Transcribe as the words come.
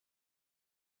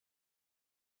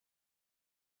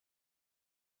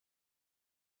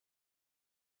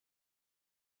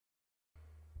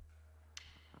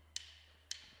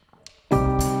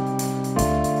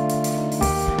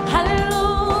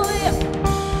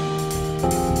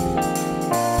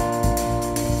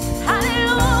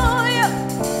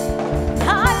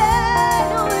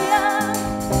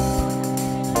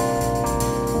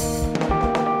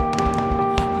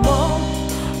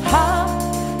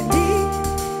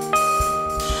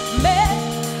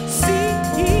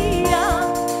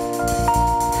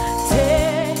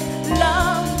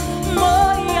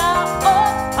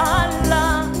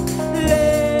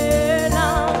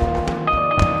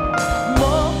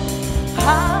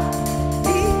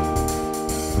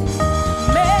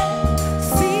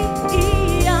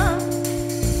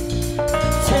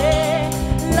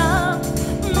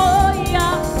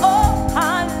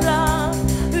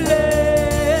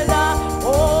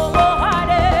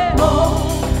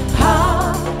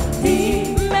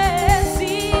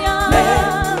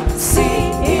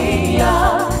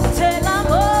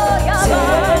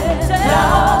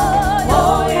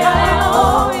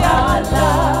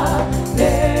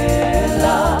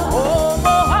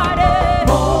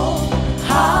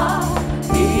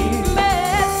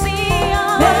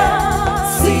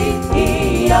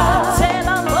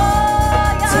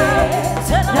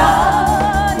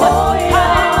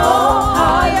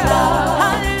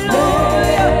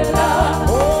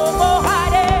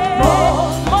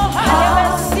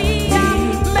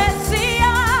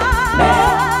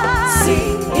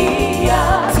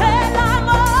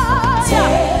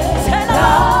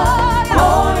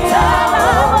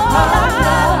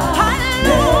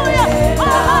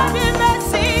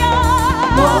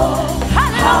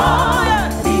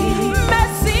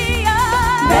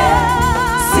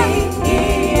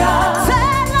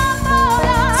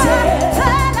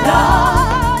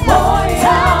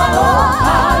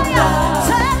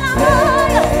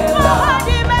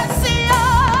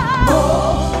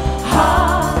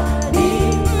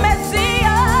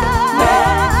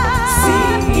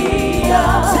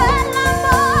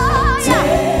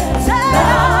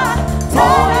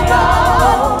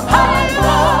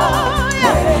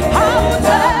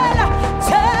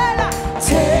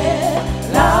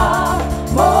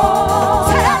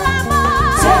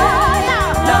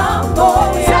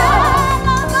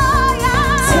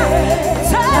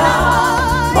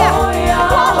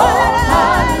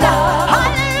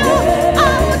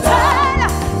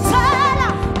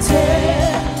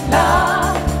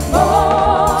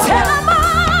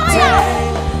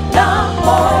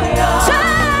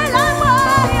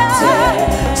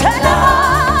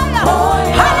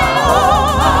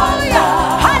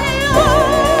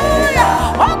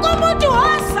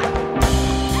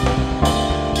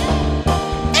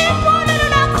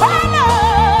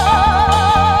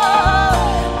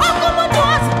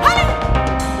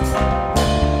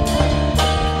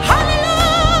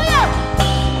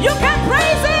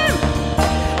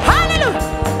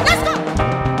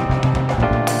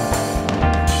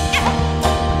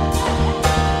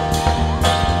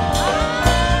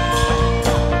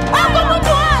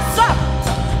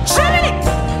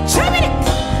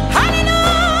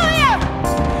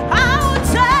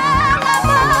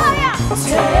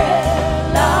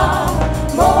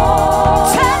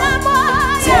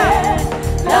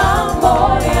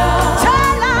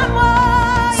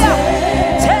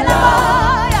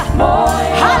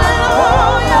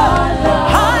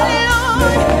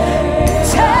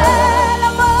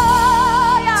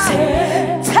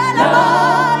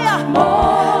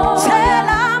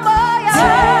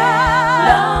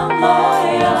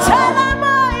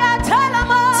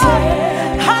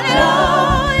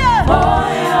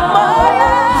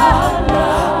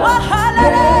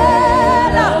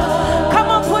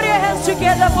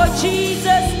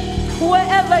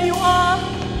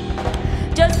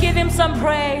some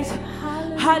praise.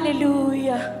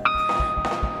 Hallelujah.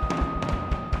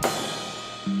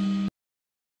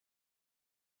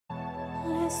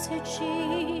 Blessed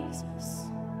Jesus.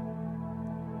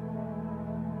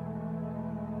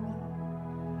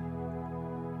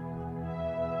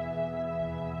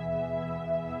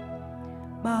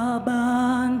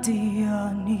 Baba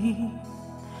ndiani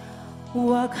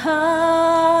wakaita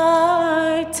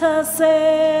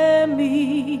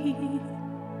semi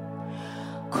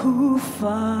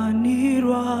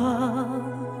kufanirwa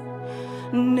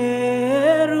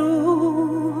neru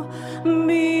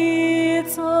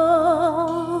mito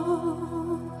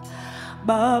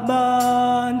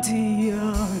Baba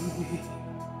ndiani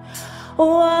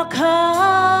wakaita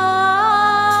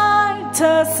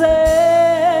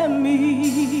semi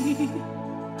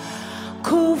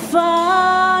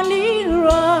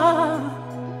kufanirwa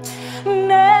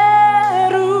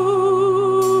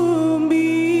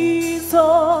nerumbito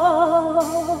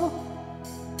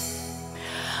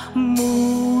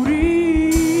muri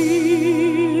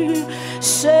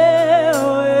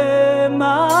shewe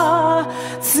matishe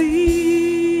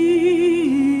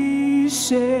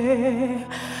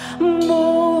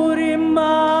muri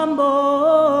mambo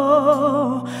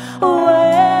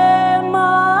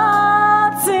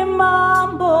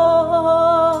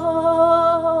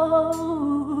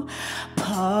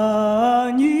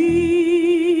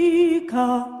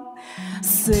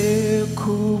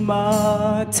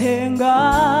Sekumatenga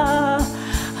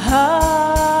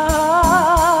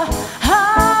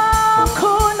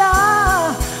hakuna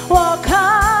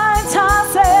wakaita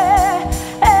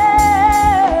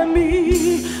semi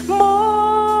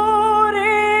murishe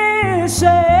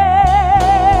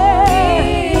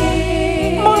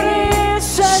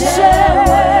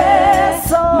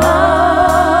sheweso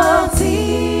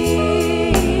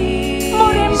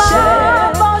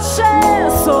murimambo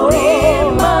sheso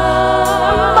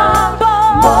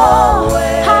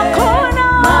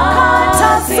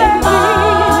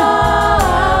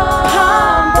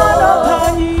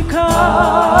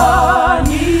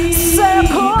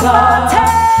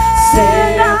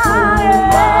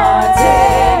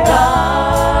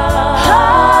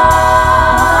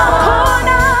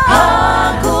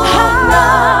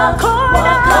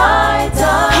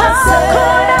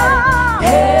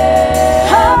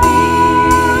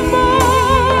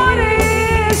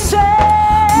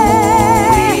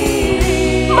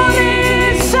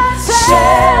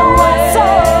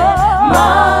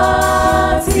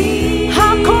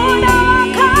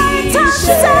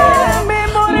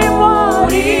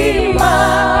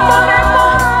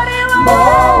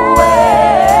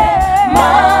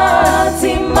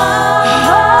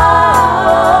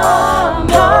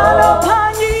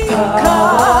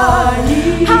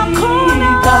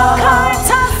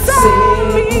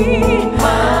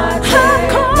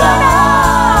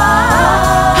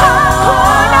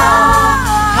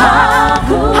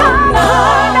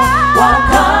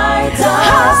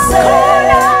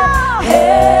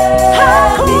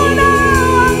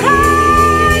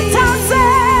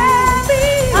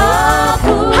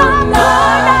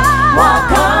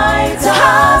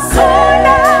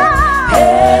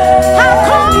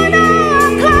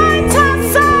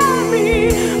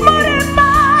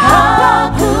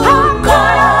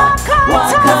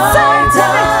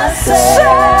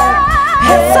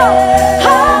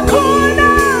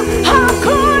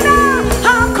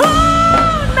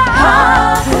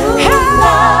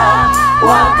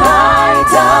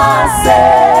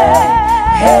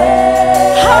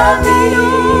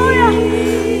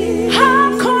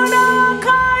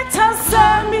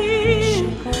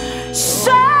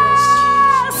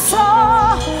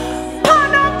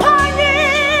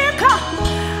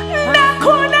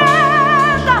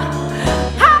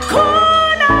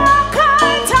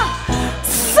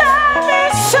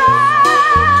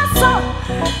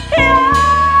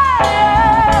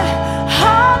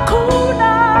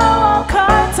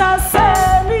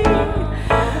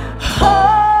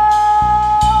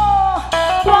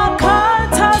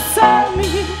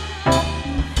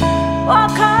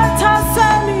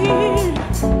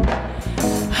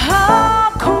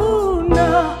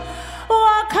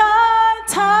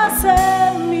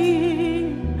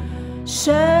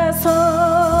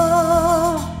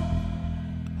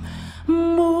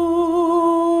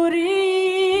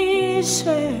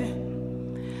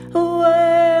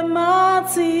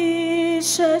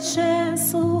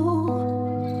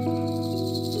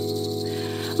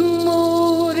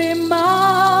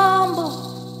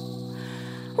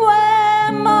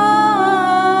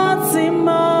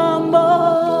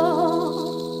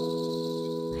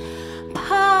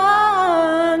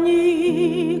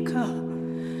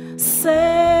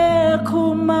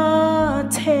Sekuma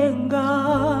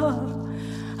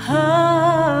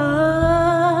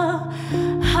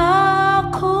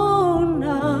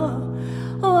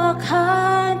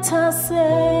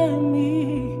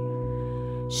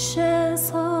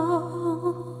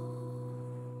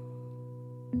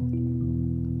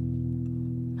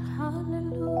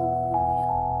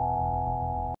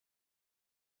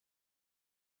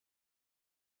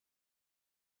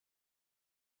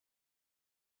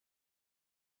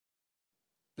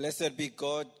Blessed be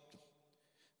God.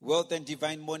 Wealth and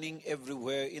divine morning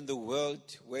everywhere in the world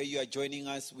where you are joining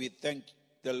us. We thank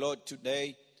the Lord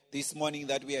today, this morning,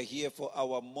 that we are here for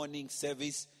our morning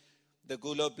service. The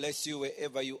good Lord bless you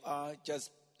wherever you are. Just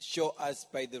show us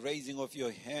by the raising of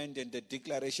your hand and the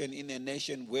declaration in a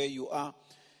nation where you are,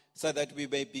 so that we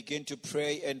may begin to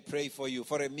pray and pray for you.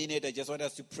 For a minute, I just want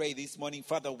us to pray this morning.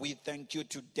 Father, we thank you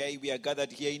today. We are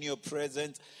gathered here in your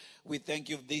presence. We thank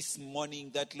you this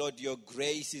morning that, Lord, your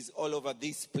grace is all over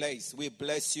this place. We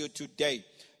bless you today.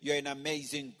 You're an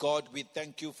amazing God. We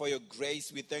thank you for your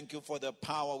grace. We thank you for the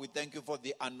power. We thank you for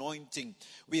the anointing.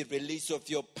 We release of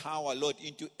your power, Lord,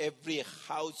 into every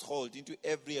household, into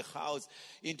every house,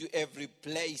 into every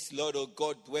place, Lord, oh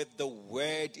God, where the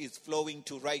word is flowing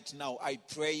to right now. I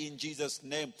pray in Jesus'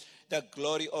 name. The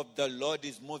glory of the Lord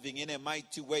is moving in a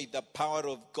mighty way. The power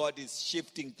of God is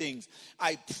shifting things.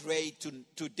 I pray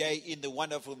today in the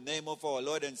wonderful name of our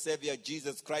Lord and Savior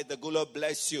Jesus Christ. The good Lord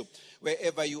bless you.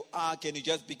 Wherever you are, can you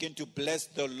just begin to bless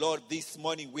the Lord this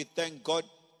morning? We thank God.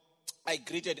 I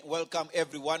greet and welcome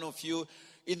every one of you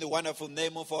in the wonderful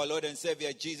name of our Lord and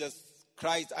Savior Jesus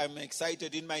Christ. I'm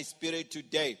excited in my spirit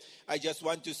today. I just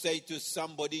want to say to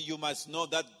somebody, you must know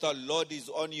that the Lord is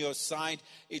on your side.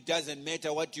 It doesn't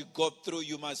matter what you go through.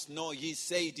 You must know He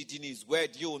said it in His word.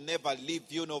 He will never leave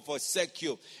you nor forsake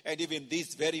you. And even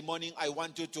this very morning, I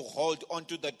want you to hold on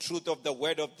to the truth of the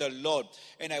word of the Lord.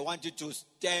 And I want you to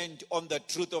stand on the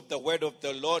truth of the word of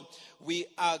the Lord. We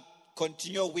are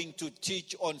continuing to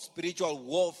teach on spiritual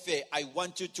warfare. I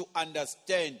want you to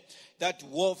understand that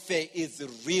warfare is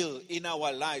real in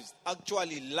our lives.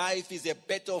 Actually, life is a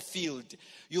battlefield.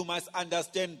 You must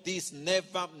understand this.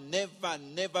 Never, never,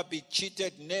 never be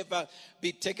cheated. Never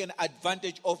be taken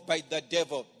advantage of by the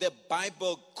devil. The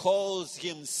Bible calls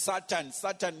him Satan.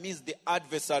 Satan means the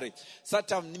adversary.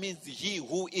 Satan means he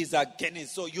who is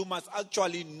against. So you must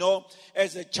actually know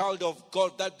as a child of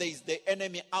God that there is the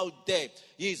enemy out there.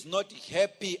 He is not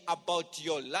happy about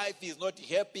your life. He is not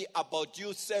happy about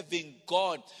you serving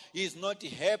God. He is not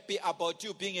happy about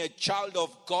you being a child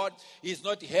of God. He is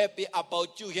not happy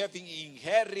about you having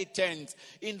inheritance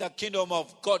in the kingdom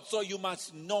of God. So you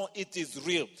must know it is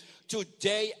real.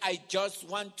 Today, I just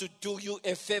want to do you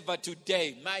a favor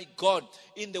today. My God,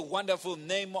 in the wonderful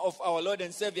name of our Lord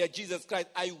and Savior Jesus Christ,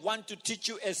 I want to teach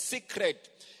you a secret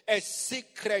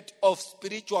of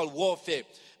spiritual warfare.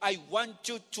 I want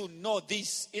you to know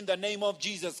this in the name of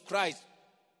Jesus Christ.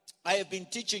 I have been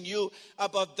teaching you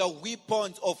about the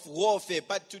weapons of warfare,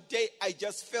 but today I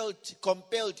just felt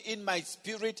compelled in my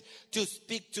spirit to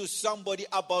speak to somebody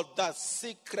about the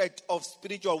secret of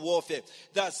spiritual warfare,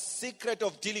 the secret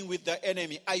of dealing with the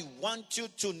enemy. I want you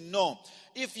to know,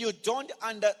 if you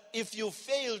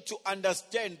fail to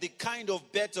understand the kind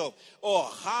of battle or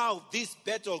how this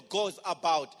battle goes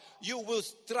about, you will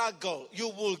struggle, you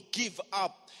will give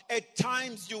up. At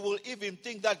times, you will even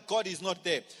think that God is not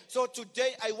there. So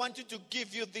today, I want you to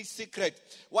give you this secret.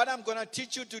 What I'm going to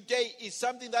teach you today is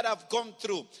something that I've gone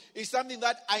through. It's something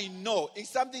that I know. It's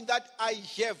something that I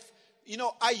have,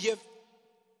 I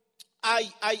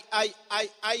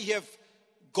have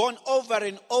gone over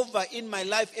and over in my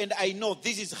life, and I know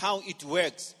this is how it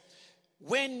works.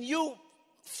 When you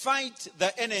fight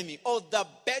the enemy, or the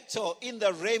battle in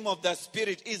the realm of the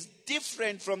spirit is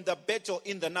different from the battle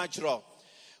in the natural.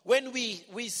 When we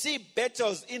see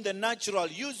battles in the natural,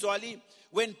 usually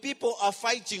when people are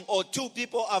fighting or two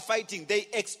people are fighting, they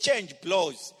exchange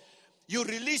blows. You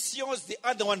release yours, the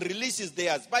other one releases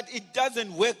theirs. But it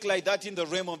doesn't work like that in the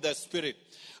realm of the spirit.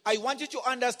 I want you to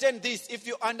understand this. If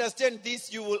you understand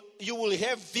this, you will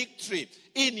have victory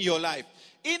in your life.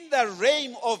 In the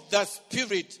realm of the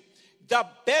spirit, the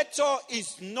battle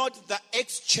is not the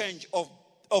exchange of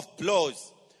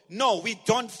blows. No, we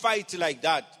don't fight like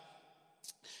that.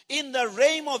 In the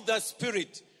realm of the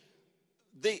spirit,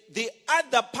 the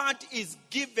other part is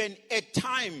given a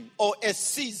time or a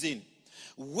season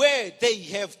where they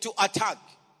have to attack.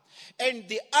 And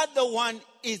the other one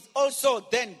is also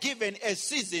then given a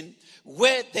season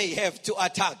where they have to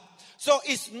attack. So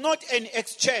it's not an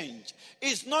exchange.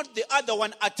 It's not the other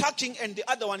one attacking and the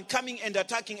other one coming and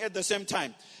attacking at the same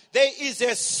time. There is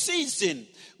a season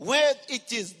where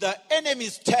it is the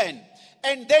enemy's turn.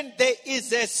 And then there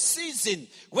is a season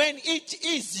when it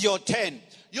is your turn.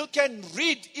 You can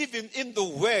read even in the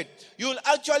word. You'll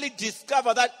actually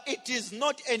discover that it is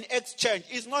not an exchange.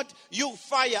 It's not you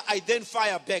fire, I then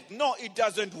fire back. No, it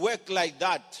doesn't work like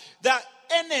that. The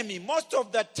enemy, most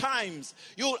of the times,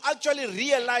 you'll actually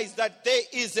realize that there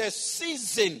is a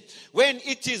season when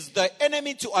it is the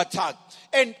enemy to attack.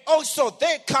 And also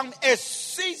there come a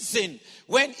season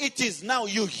when it is now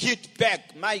you hit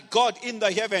back, my God, in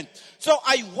the heaven. So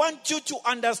I want you to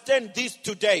understand this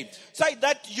today, so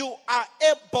that you are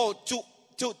able to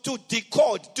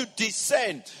decode, to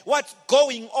discern what's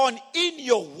going on in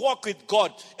your walk with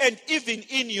God and even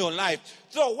in your life.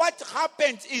 So what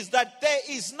happens is that there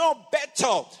is no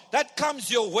battle that comes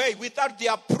your way without the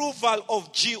approval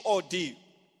of God.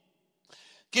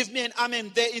 Give me an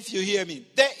amen there if you hear me.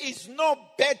 There is no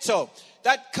battle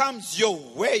that comes your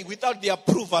way without the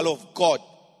approval of God.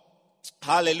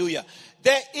 Hallelujah.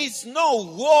 There is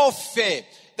no warfare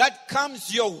that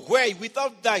comes your way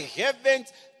without the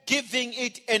heavens giving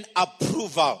it an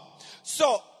approval.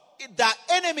 So the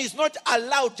enemy is not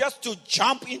allowed just to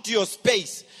jump into your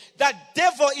space. The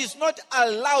devil is not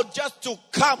allowed just to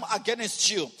come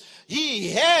against you. He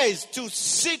has to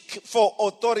seek for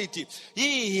authority.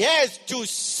 He has to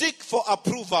seek for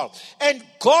approval. And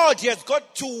God has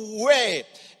got to weigh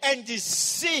and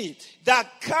see the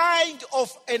kind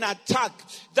of an attack,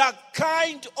 the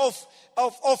kind of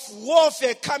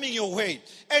warfare coming your way.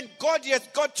 And God has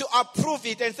got to approve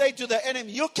it and say to the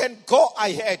enemy, you can go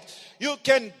ahead. You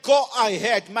can go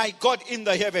ahead, my God in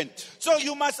the heaven. So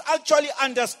you must actually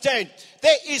understand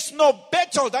there is no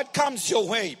battle that comes your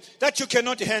way that you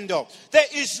cannot handle. There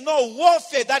is no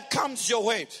warfare that comes your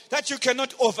way that you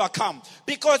cannot overcome.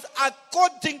 Because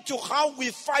according to how we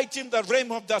fight in the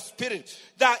realm of the spirit,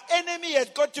 the enemy has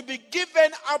got to be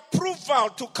given approval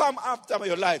to come after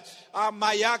your life. I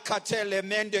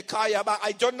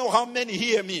don't know how many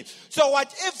hear me. So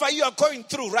whatever you are going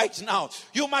through right now,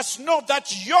 you must know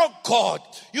that your God,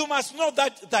 you must know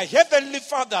that the Heavenly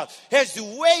Father has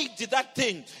weighed that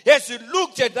thing, has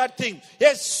looked at that thing,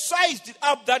 has sized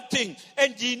up that thing,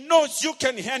 and He knows you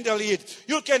can handle it.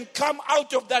 You can come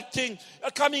out of that thing,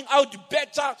 coming out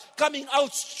better, coming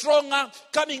out stronger,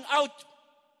 coming out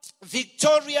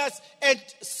victorious and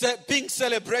being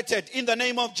celebrated in the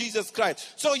name of Jesus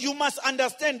Christ. So you must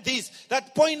understand this,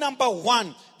 that point number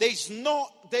one, there is no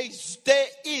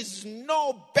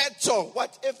battle,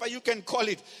 whatever you can call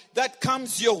it, that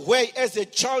comes your way as a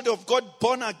child of God,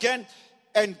 born again,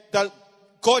 and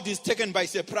God is taken by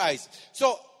surprise.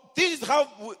 So this is how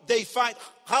they fight,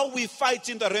 how we fight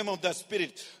in the realm of the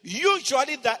spirit.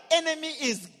 Usually the enemy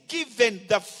is given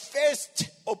the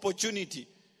first opportunity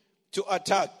to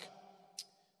attack.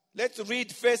 Let's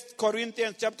read 1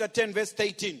 Corinthians chapter 10 verse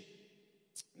 18.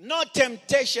 No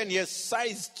temptation has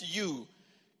seized you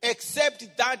except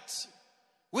that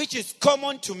which is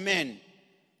common to men.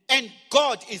 And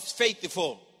God is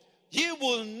faithful. He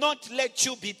will not let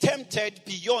you be tempted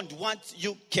beyond what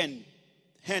you can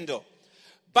handle.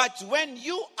 But when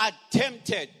you are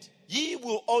tempted, He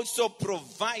will also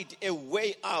provide a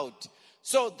way out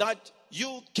so that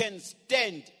you can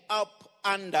stand up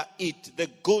under it. The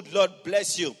good Lord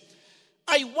bless you.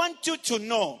 I want you to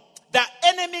know the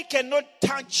enemy cannot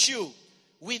touch you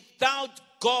without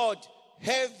God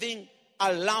having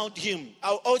allowed him.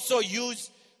 I'll also use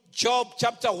Job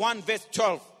chapter 1 verse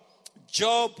 12.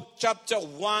 Job chapter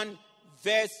 1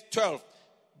 verse 12.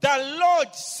 The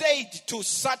Lord said to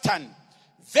Satan,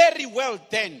 very well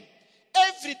then,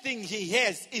 everything he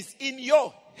has is in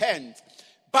your hands.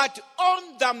 But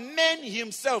on the man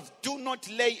himself, do not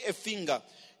lay a finger.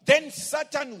 Then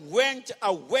Satan went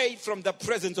away from the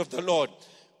presence of the Lord.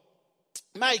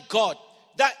 My God,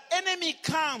 the enemy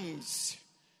comes.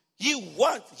 He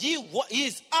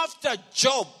is after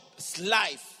Job's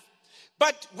life.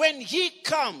 But when he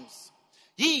comes,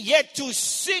 he had to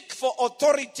seek for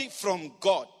authority from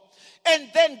God. And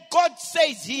then God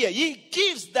says here, He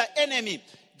gives the enemy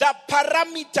the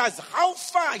parameters, how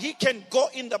far he can go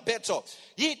in the battle.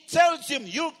 He tells him,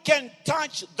 you can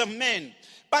touch the man,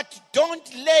 but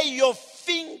don't lay your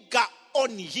finger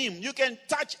on him. You can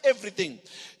touch everything.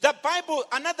 The Bible,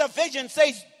 another version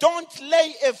says, don't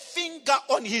lay a finger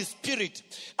on his spirit.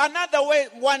 Another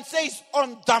one says,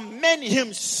 on the man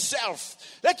himself.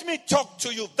 Let me talk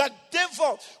to you. The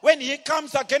devil, when he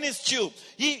comes against you,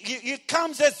 he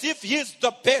comes as if he's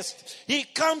the best. He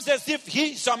comes as if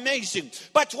he's amazing.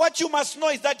 But what you must know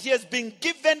is that he has been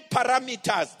given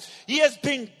parameters. He has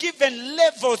been given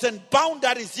levels and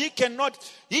boundaries. He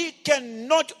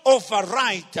cannot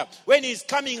override when he's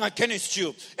coming against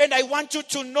you. And I want you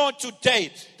to know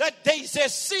today that there is a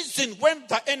season when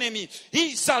the enemy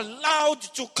is allowed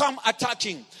to come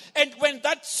attacking. And when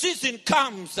that season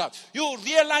comes, you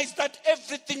realize that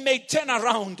everything may turn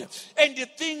around and the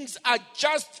things are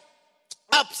just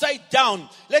upside down.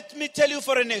 Let me tell you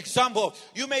for an example.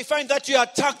 You may find that you are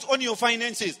attacked on your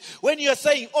finances. When you are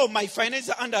saying, oh, my finances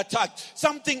are under attack,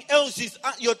 something else is,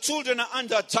 your children are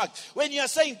under attack. When you are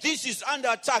saying this is under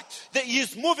attack, that he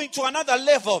is moving to another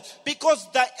level, because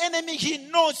the enemy, he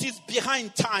knows he's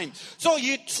behind time. So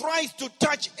he tries to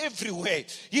touch everywhere.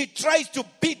 He tries to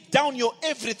beat down your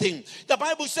everything. The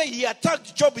Bible says he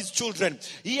attacked Job's children.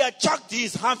 He attacked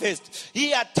his harvest.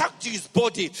 He attacked his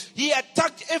body. He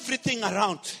attacked everything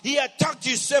around. He attacked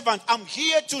his servant. I'm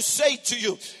here to say to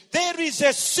you, there is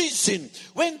a season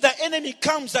when the enemy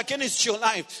comes against your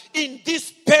life. In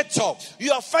this battle,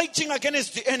 you are fighting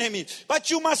against the enemy.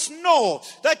 But you must know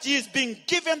that he is being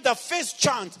given the first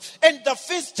chance. And the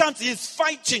first chance he is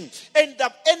fighting. And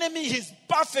the enemy is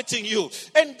buffeting you.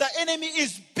 And the enemy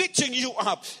is beating you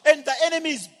up. And the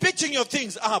enemy is beating your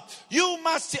things up. You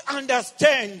must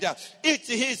understand it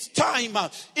is time.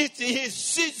 It is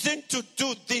season to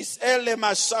do this.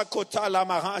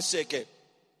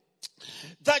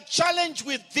 The challenge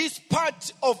with this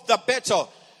part of the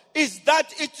battle is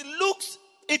that it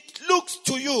looks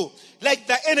to you like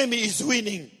the enemy is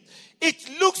winning. It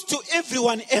looks to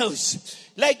everyone else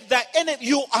like the enemy,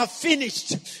 you are finished.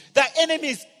 The enemy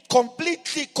is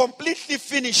completely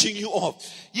finishing you off.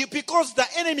 Because the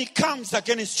enemy comes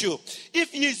against you.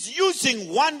 If he is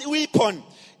using one weapon,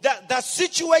 the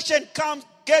situation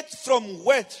gets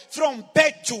from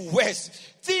bad to worse.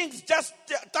 Things just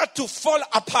start to fall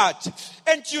apart.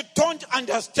 And you don't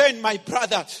understand, my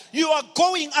brother. You are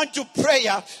going unto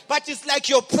prayer, but it's like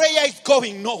your prayer is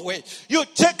going nowhere. You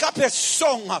take up a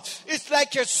song. It's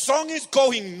like a song is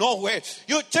going nowhere.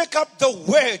 You take up the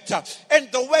word,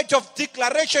 and the word of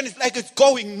declaration is like it's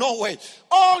going nowhere.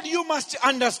 All you must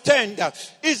understand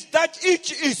is that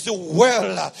it is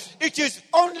well. It is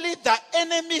only the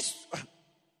enemy's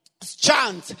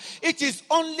chance. It is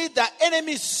only the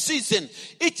enemy's season.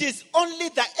 It is only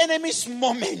the enemy's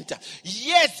moment.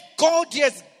 Yes, God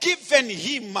has given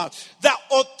him the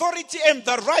authority and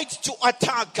the right to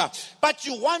attack. But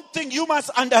one thing you must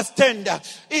understand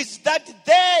is that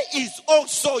there is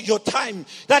also your time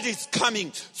that is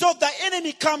coming. So the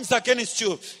enemy comes against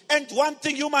you. And one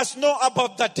thing you must know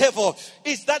about the devil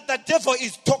is that the devil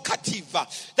is talkative.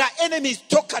 The enemy is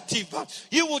talkative.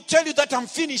 He will tell you that I'm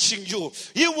finishing you.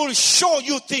 He will show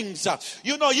you things.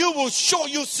 He will show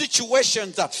you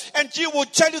situations. And he will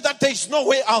tell you that there is no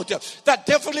way out. The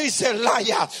devil is a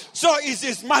liar. So is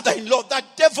his mother-in-law. The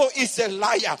devil is a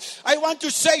liar. I want to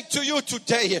say to you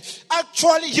today,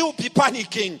 actually you'll be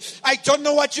panicking. I don't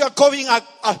know what you are going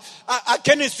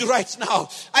against right now.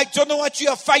 I don't know what you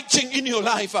are fighting in your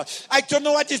life. I don't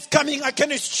know what is coming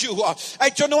against you. I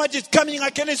don't know what is coming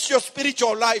against your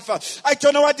spiritual life. I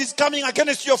don't know what is coming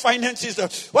against your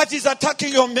finances. What is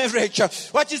attacking your marriage.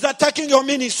 What is attacking your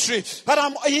ministry. But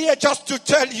I'm here just to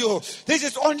tell you, this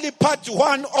is only part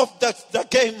one of the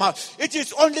game. It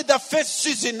is only the first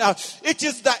season. It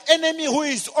is the enemy who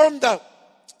is on the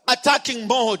attacking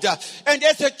mode. And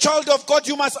as a child of God,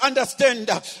 you must understand,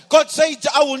 God said,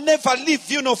 I will never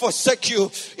leave you nor forsake you.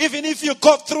 Even if you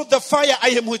go through the fire, I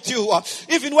am with you.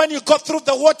 Even when you go through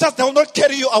the waters, they will not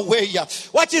carry you away.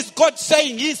 What is God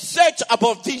saying? He said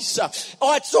about this,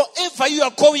 whatsoever you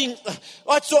are going,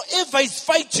 whatsoever is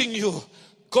fighting you,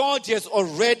 God has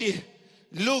already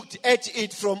looked at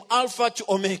it from Alpha to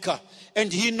Omega.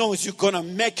 And he knows you're going to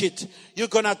make it. You're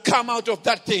going to come out of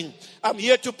that thing. I'm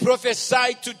here to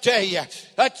prophesy today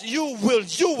that you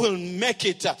will make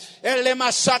it.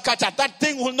 That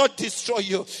thing will not destroy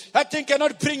you. That thing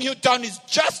cannot bring you down. It's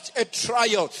just a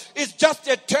trial. It's just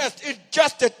a test. It's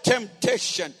just a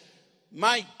temptation.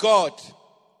 My God.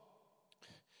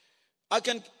 I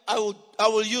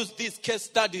will use these case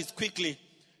studies quickly.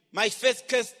 My first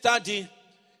case study,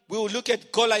 we will look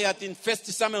at Goliath in 1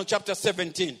 Samuel chapter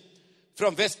 17.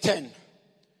 From verse 10.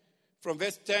 From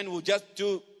verse 10, we'll just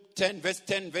do 10, verse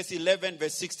 11,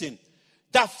 verse 16.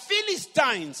 The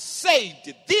Philistines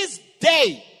said, this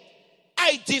day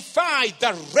I defy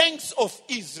the ranks of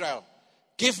Israel.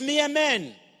 Give me a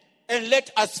man and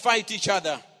let us fight each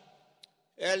other.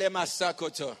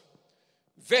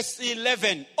 Verse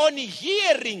 11. On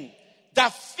hearing the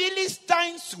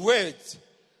Philistines' words,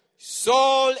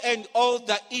 Saul and all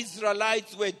the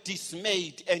Israelites were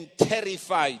dismayed and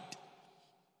terrified.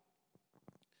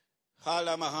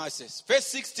 Verse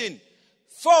 16.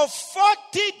 For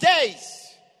 40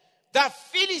 days, the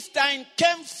Philistine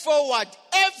came forward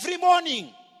every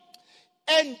morning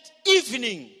and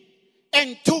evening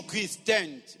and took his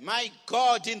stand. My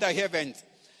God in the heavens.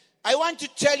 I want to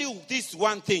tell you this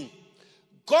one thing.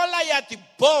 Goliath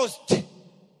boasted,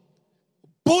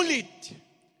 bullied,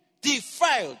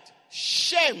 defiled,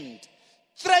 shamed,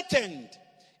 threatened,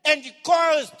 and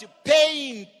caused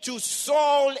pain to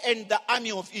Saul and the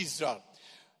army of Israel.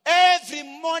 Every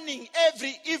morning,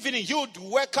 every evening, he would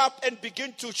wake up and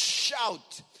begin to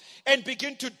shout and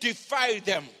begin to defy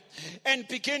them and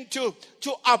begin to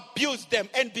abuse them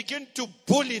and begin to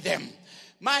bully them.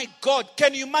 My God,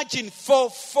 can you imagine for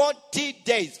 40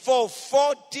 days? For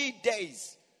 40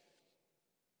 days.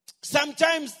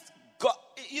 Sometimes, God,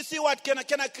 you see what? Can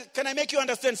I make you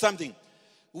understand something?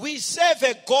 We serve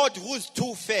a God who's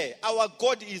too fair. Our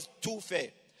God is too fair.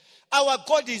 Our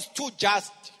God is too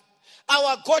just.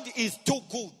 Our God is too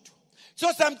good.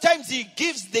 So sometimes he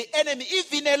gives the enemy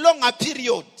even a longer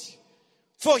period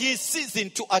for his season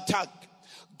to attack.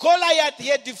 Goliath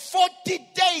had 40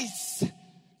 days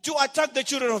to attack the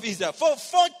children of Israel. For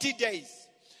 40 days.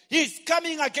 He's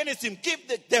coming against him.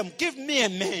 Give me a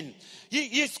man.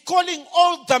 He's calling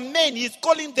all the men. He's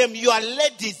calling them, you are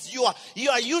ladies. You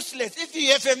are useless. If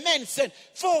you have a man, send.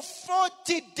 For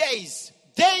 40 days,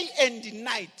 day and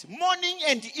night, morning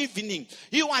and evening,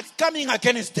 he was coming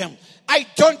against them. I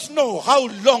don't know how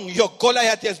long your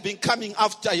Goliath has been coming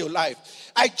after your life.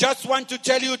 I just want to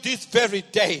tell you this very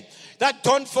day that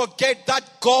don't forget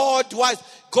that God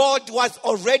was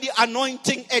already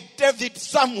anointing a David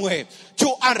somewhere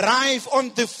to arrive on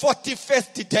the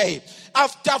 41st day.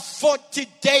 After 40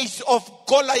 days of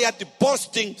Goliath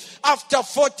boasting, after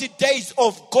 40 days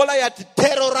of Goliath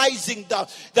terrorizing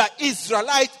the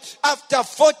Israelites, after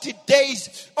 40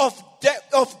 days of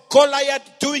Goliath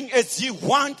doing as he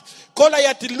wants,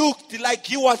 Goliath looked like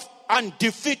he was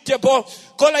undefeatable.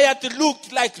 Goliath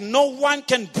looked like no one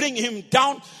can bring him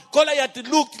down. Goliath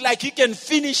looked like he can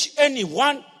finish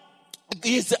anyone.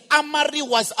 His armory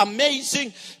was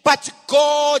amazing, but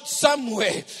God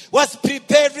somewhere was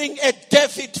preparing a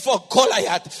David for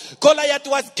Goliath. Goliath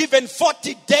was given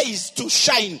 40 days to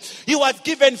shine. He was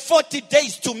given 40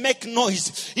 days to make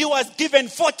noise. He was given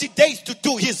 40 days to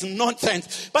do his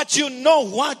nonsense. But you know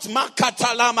what?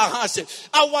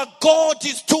 Our God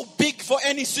is too big for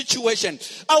any situation.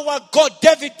 Our God,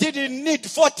 David didn't need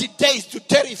 40 days to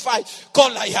terrify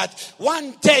Goliath.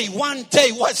 One day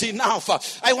was enough.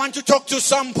 I want to talk to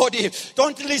somebody.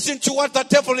 Don't listen to what the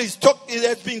devil has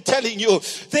been telling you.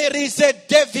 There is a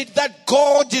David that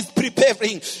God is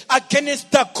preparing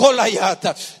against the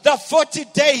Goliath. The 40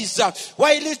 days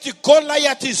while the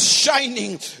Goliath is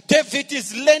shining, David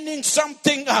is learning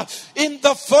something in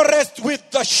the forest with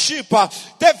the sheep.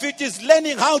 David is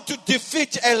learning how to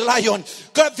defeat a lion.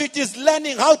 David is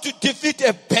learning how to defeat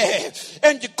a bear.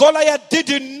 And Goliath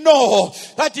didn't know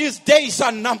that his days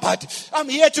are numbered. I'm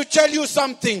here to tell you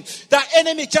something. The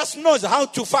enemy just knows how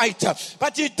to fight,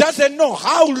 but he doesn't know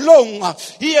how long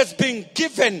he has been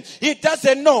given. He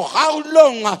doesn't know how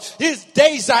long his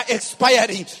days are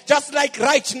expiring. Just like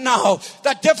right now,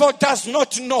 the devil does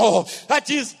not know that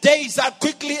his days are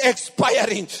quickly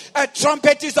expiring. A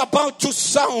trumpet is about to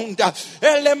sound,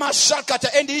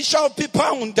 and he shall be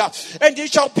bound, and he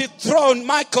shall be thrown,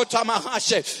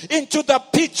 into the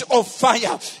pit of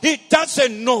fire. He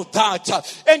doesn't know that.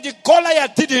 And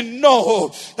Goliath didn't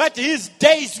know that his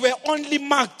days were only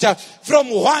marked from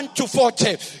 1 to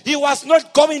 40. He was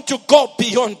not going to go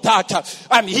beyond that.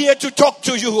 I'm here to talk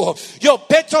to you. Your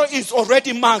battle is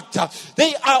already marked.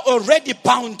 They are already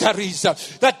boundaries.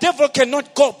 The devil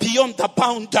cannot go beyond the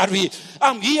boundary.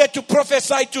 I'm here to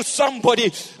prophesy to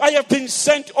somebody. I have been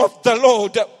sent of the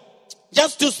Lord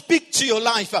just to speak to your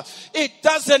life. It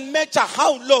doesn't matter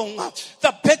how long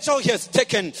the battle has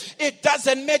taken. It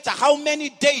doesn't matter how many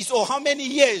days or how many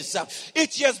years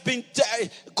it has been.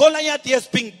 Goliath has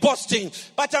been boasting.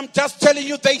 But I'm just telling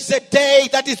you, there is a day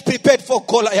that is prepared for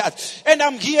Goliath. And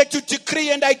I'm here to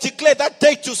decree and I declare that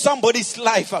day to somebody's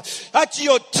life. That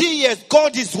your tears,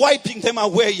 God is wiping them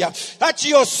away. That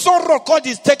your sorrow, God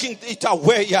is taking it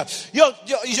away.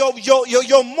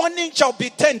 Your mourning shall be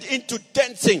turned into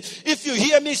dancing. If you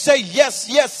hear me say yes,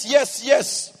 yes, yes,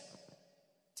 yes.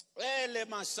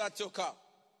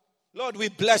 Lord, we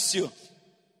bless you.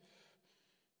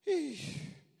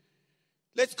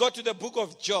 Let's go to the book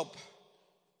of Job.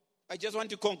 I just want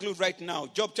to conclude right now.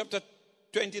 Job chapter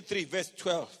 23, verse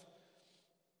 12.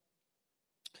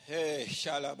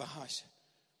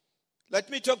 Let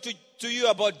me talk to you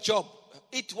about Job.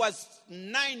 It was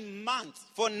 9 months.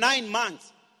 For 9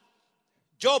 months,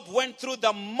 Job went through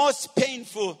the most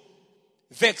painful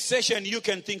vexation you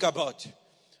can think about.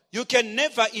 You can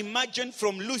never imagine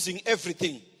from losing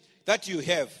everything that you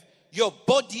have. Your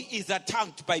body is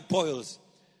attacked by boils.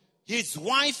 His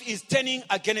wife is turning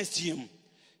against him.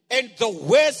 And the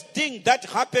worst thing that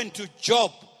happened to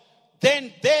Job,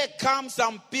 then there come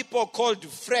some people called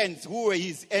friends who were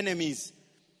his enemies.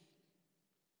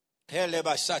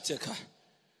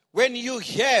 When you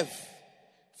have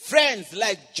friends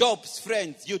like Job's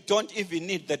friends, you don't even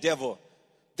need the devil.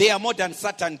 They are more than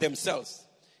Satan themselves.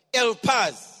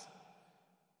 Elpaz,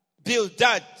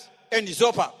 Bildad, and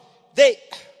Zophar. They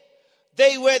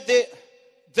were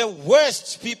the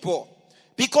worst people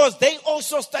because they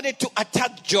also started to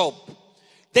attack Job.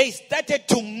 They started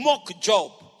to mock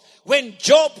Job. When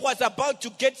Job was about to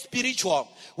get spiritual,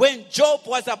 when Job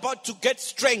was about to get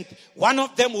strength, one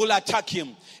of them will attack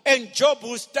him. And Job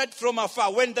will start from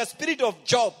afar. When the spirit of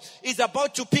Job is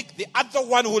about to pick, the other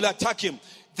one will attack him.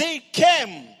 They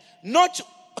came not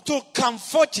to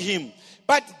comfort him,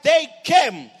 but they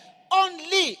came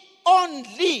only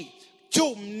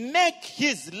to make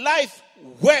his life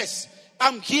worse.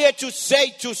 I'm here to say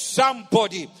to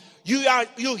somebody, you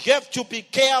have to be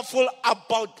careful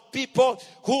about people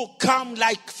who come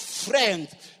like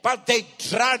friends, but they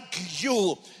drag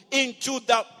you into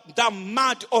the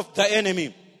mud of the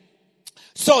enemy.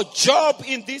 So Job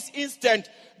in this instant,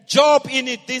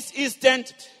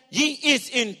 he is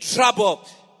in trouble.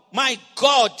 My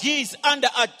God, he is under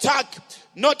attack,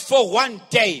 not for 1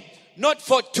 day, not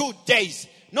for 2 days,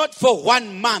 not for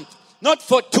 1 month, not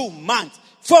for 2 months.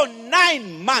 For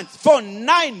 9 months,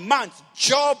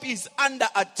 Job is under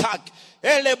attack.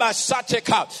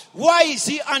 Why is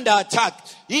he under attack?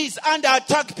 He is under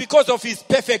attack because of his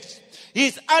perfect. He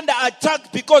is under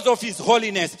attack because of his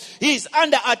holiness. He is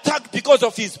under attack because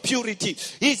of his purity.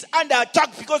 He is under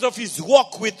attack because of his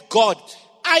walk with God.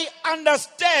 I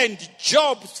understand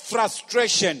Job's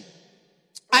frustration.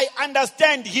 I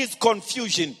understand his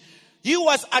confusion. He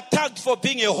was attacked for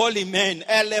being a holy man.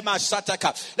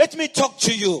 Let me talk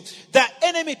to you. The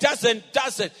enemy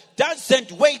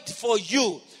doesn't wait for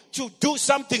you to do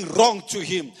something wrong to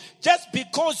him. Just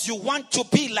because you want to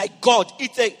be like God,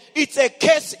 it's a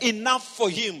case enough for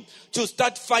him to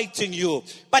start fighting you.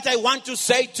 But I want to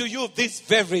say to you this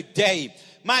very day,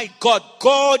 my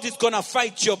God is going to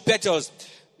fight your battles.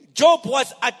 Job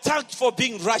was attacked for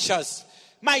being righteous.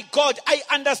 My God, I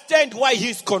understand why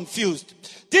he's confused.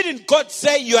 Didn't God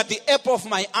say you are the apple of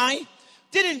my eye?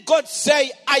 Didn't God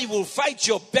say I will fight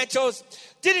your battles?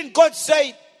 Didn't God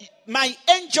say my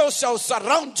angels shall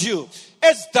surround you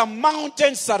as the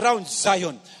mountain surrounds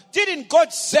Zion? Didn't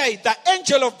God say the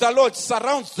angel of the Lord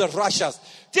surrounds the righteous?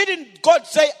 Didn't God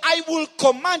say, I will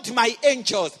command my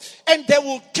angels and they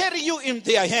will carry you in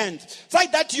their hands so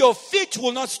that your feet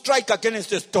will not strike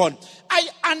against a stone? I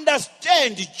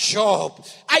understand Job.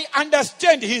 I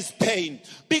understand his pain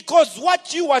because what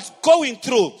he was going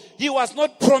through, he was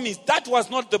not promised. That was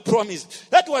not the promise.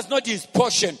 That was not his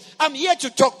portion. I'm here to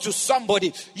talk to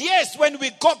somebody. Yes, when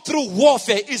we go through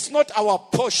warfare, it's not our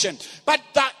portion. But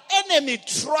the enemy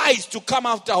tries to come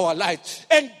after our life.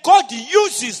 And God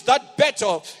uses that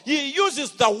battle. He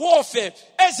uses the warfare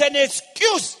as an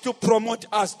excuse to promote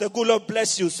us. The good Lord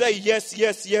bless you. Say yes,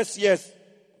 yes, yes, yes.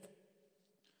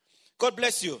 God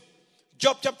bless you.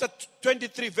 Job chapter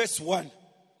 23 verse 1.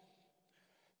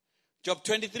 Job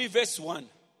 23 verse 1.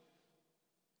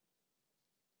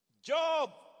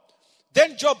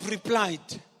 Then Job replied,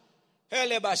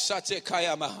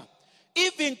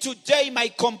 even today my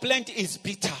complaint is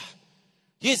bitter.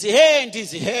 His hand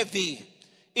is heavy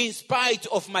in spite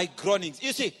of my groanings.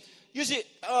 You see, if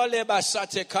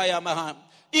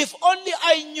only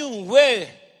I knew where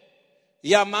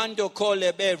Yamando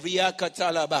Kolebe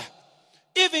Riakatalaba.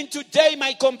 Even today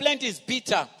my complaint is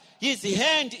bitter. His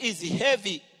hand is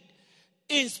heavy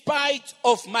in spite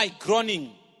of my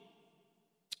groaning.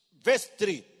 Verse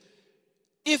 3.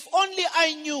 If only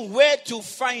I knew where to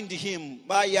find him.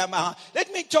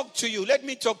 Let me talk to you.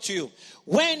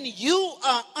 When you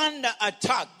are under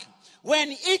attack,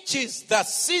 when it is the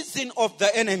season of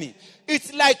the enemy,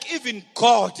 it's like even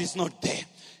God is not there.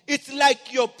 It's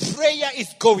like your prayer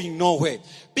is going nowhere.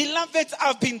 Beloved,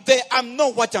 I've been there. I know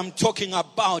what I'm talking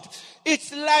about.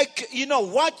 It's like,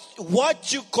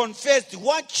 what you confessed,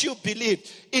 what you believe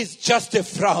is just a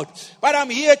fraud. But I'm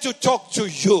here to talk to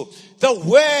you. The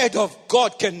word of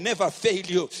God can never fail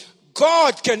you.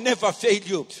 God can never fail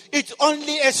you. It's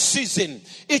only a season.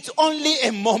 It's only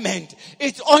a moment.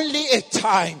 It's only a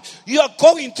time. You are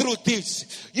going through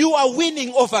this. You are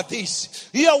winning over this.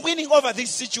 You are winning over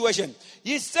this situation.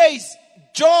 He says,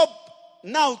 Job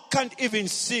now can't even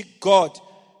seek God.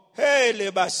 My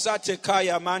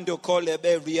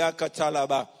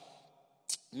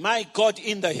God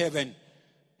in the heaven.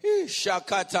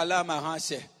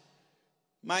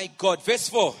 My God. Verse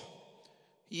 4.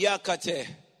 Yakate.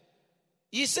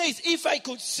 He says, if I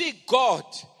could see God,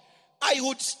 I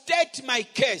would state my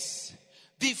case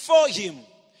before him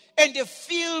and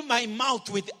fill my mouth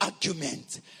with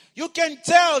argument. You can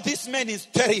tell this man is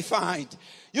terrified.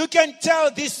 You can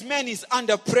tell this man is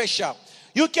under pressure.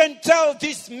 You can tell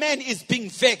this man is being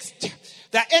vexed.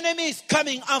 The enemy is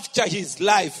coming after his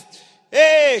life.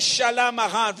 Eh,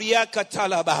 shalamaha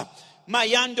riakatalaba.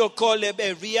 Mayando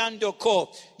kolebe riando ko.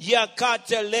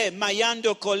 Yakatele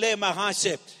mayando kole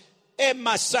mahase. Eh,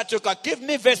 masatoka. Give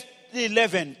me verse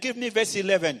 11. Give me verse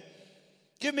 11.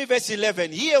 Give me verse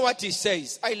 11. Hear what he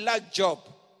says. I like Job.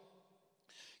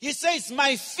 He says,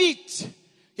 my feet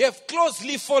have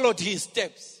closely followed his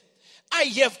steps. I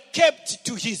have kept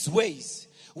to his ways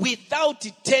without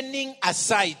turning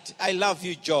aside. I love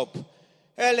you, Job.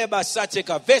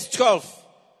 Verse 12.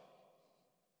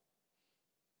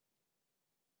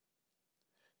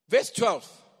 Verse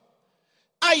 12.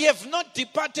 I have not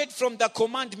departed from the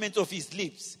commandment of his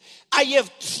lips. I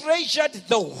have treasured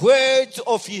the words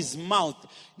of his mouth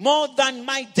more than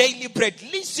my daily bread.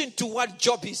 Listen to what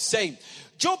Job is saying.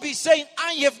 Job is saying,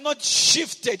 I have not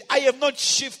shifted. I have not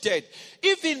shifted.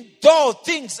 Even though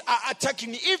things are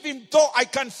attacking me, even though I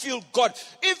can feel God,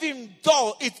 even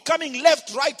though it's coming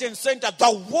left, right, and center,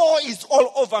 the war is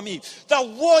all over me. The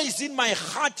war is in my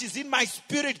heart, is in my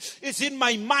spirit, is in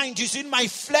my mind, is in my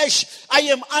flesh. I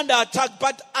am under attack,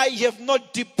 but I have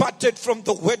not departed from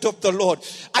the word of the Lord.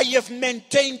 I have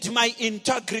maintained my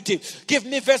integrity. Give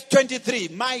me verse 23.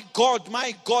 My God,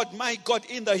 my God, my God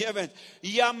in the heavens.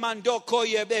 Yamandoko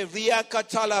yebe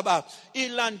riakatalaba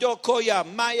ilandokoya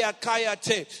maya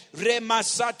kayate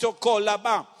remasato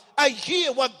kolaba. I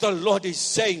hear what the Lord is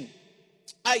saying.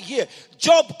 I hear.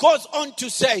 Job goes on to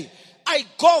say, I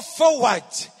go forward,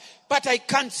 but I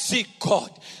can't see God.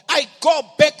 I go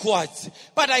backwards,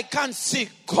 but I can't see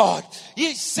God.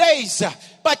 He says,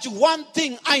 but one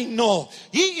thing I know,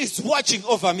 he is watching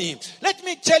over me. Let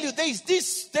me tell you, there is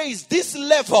this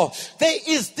level, there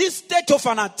is this state of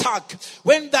an attack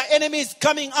when the enemy is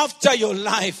coming after your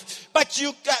life. But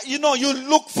you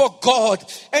look for God,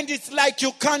 and it's like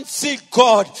you can't see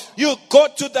God. You go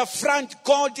to the front,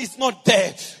 God is not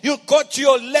there. You go to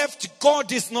your left,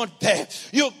 God is not there.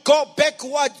 You go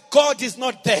backward, God is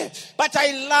not there. But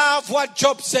I love what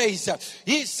Job says.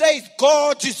 He says,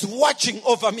 God is watching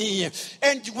over me.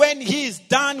 And when he is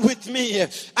done with me,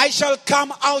 I shall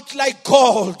come out like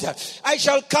gold. I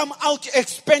shall come out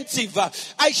expensive.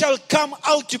 I shall come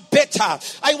out better.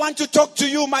 I want to talk to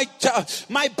you, my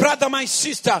brother, my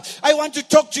sister. I want to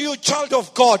talk to you, child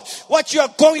of God. What you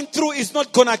are going through is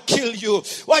not going to kill you.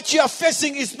 What you are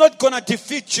facing is not going to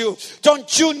defeat you.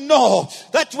 Don't you know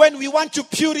that when we want to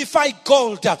purify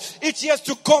gold, it has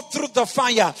to go through the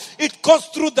fire. It goes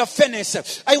through the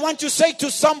furnace. I want to say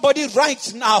to somebody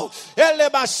right now,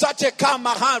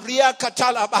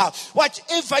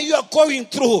 whatever you are going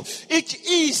through, it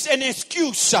is an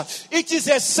excuse. It is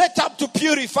a setup to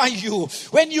purify you.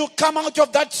 When you come out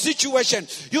of that situation,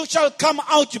 you shall come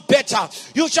out better.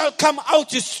 You shall come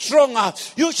out stronger.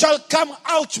 You shall come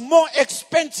out more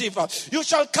expensive. You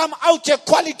shall come out a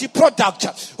quality product.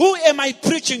 Who am I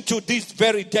preaching to this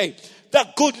very day? The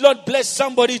good Lord bless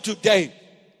somebody today.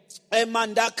 Now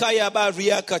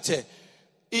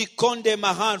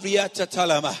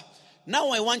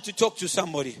I want to talk to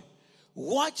somebody.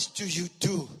 What do you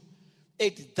do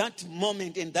at that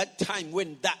moment, in that time,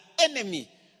 when the enemy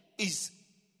is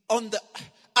on the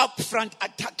up front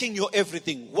attacking your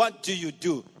everything? What do you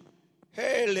do?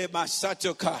 A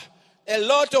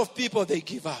lot of people, they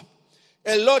give up.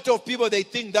 A lot of people, they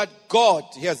think that God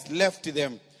has left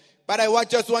them. But I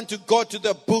just want to go to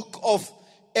the book of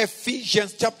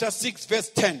Ephesians chapter 6 verse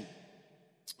 10.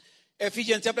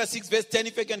 Ephesians chapter 6 verse 10.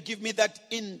 If you can give me that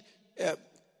in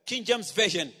King James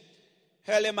Version.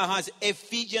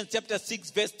 Ephesians chapter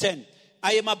 6 verse 10.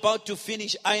 I am about to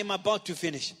finish.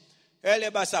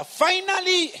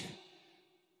 Finally,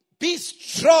 be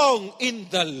strong in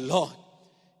the Lord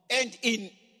and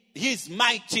in his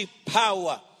mighty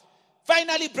power.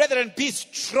 Finally, brethren, be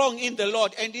strong in the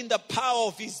Lord and in the power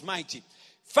of his mighty.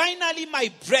 Finally,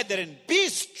 my brethren, be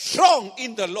strong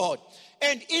in the Lord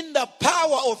and in the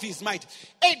power of his might.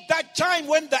 At that time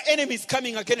when the enemy is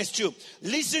coming against you,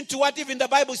 listen to what even the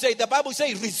Bible says. The Bible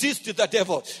says, resist the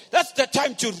devil. That's the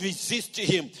time to resist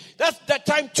him. That's the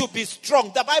time to be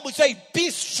strong. The Bible says, be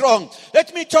strong.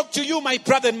 Let me talk to you, my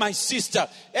brother and my sister.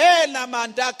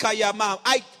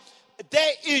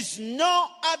 There is no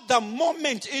other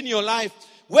moment in your life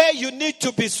where you need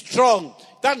to be strong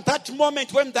than that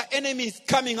moment when the enemy is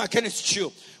coming against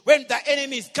you. When the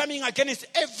enemy is coming against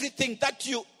everything that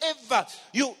you ever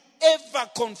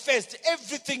confessed,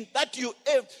 everything that you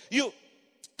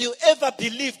you ever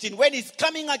believed in, when he's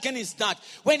coming against that,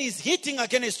 when he's hitting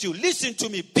against you, listen to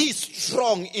me, be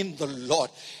strong in the Lord.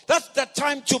 That's the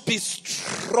time to be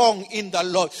strong in the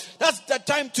Lord. That's the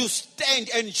time to stand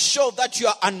and show that you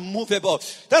are unmovable.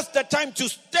 That's the time to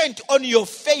stand on your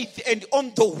faith and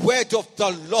on the word of the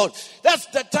Lord. That's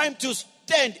the time to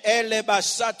stand.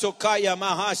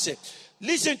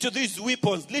 Listen to these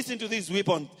weapons. Listen to these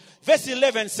weapons. Verse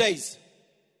 11 says,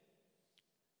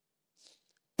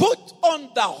 put on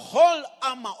the whole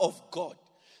armor of God,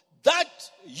 that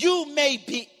you may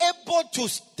be able to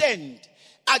stand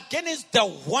against the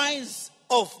wiles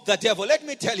of the devil. Let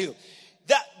me tell you,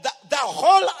 the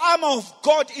whole armor of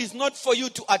God is not for you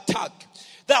to attack.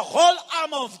 The whole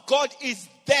armor of God is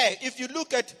there. If you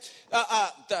look at,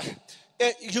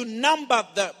 you number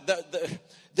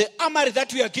the armor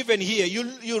that we are given here,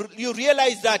 you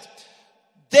realize that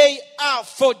they are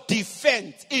for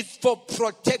defense. It's for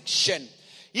protection.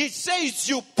 He says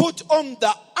you put on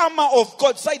the armor of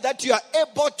God so that you are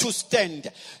able to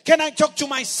stand. Can I talk to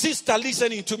my sister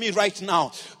listening to me right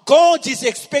now? God is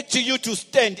expecting you to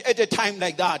stand at a time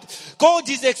like that. God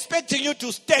is expecting you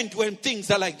to stand when things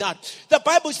are like that. The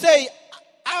Bible says,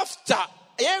 after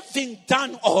having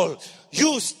done all,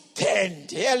 you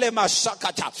stand.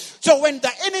 So when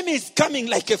the enemy is coming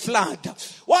like a flood,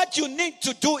 what you need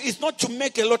to do is not to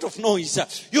make a lot of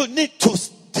noise. You need to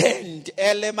stand.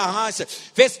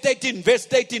 Verse 18, verse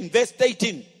 18, verse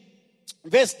 18.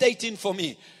 Verse 18 for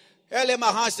me.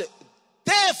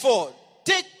 Therefore,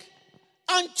 take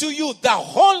unto you the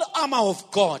whole armor of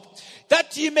God,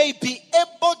 that ye may be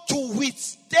able to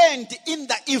withstand in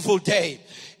the evil day.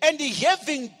 And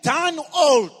having done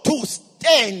all, to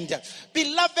stand.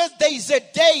 Beloved, there is a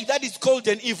day that is called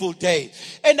an evil day.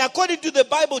 And according to the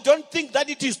Bible, don't think that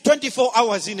it is 24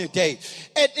 hours in a day.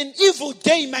 And an evil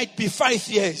day might be 5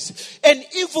 years. An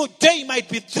evil day might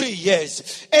be 3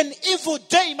 years. An evil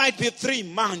day might be 3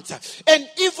 months. An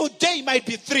evil day might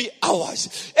be 3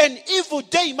 hours. An evil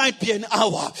day might be an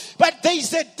hour. But there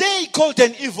is a day called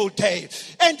an evil day.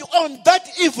 And on that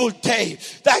evil day,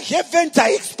 the heavens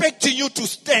are expecting you to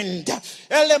stand.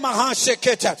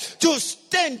 To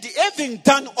stand, having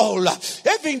done all,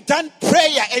 having done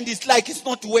prayer and it's like it's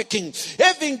not working,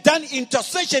 having done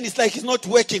intercession it's like it's not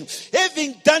working,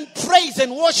 having done praise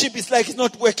and worship it's like it's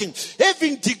not working,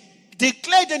 having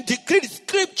declared and decreed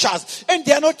scriptures and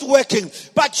they are not working,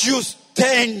 but you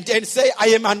stand and say, I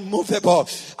am unmovable.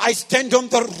 I stand on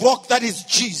the rock that is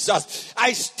Jesus.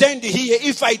 I stand here.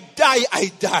 If I die,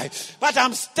 I die. But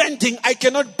I'm standing. I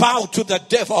cannot bow to the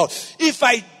devil. If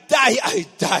I die, I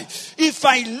die. If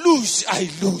I lose, I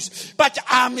lose. But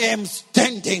I am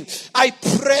standing. I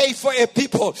pray for a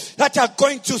people that are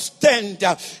going to stand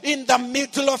in the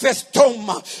middle of a storm.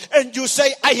 And you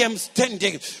say, I am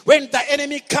standing. When the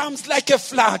enemy comes like a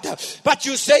flood, but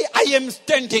you say, I am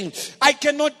standing. I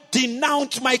cannot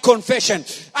denounce my confession.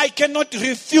 I cannot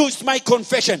refuse my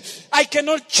confession. I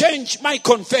cannot change my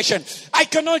confession. I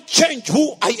cannot change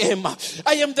who I am.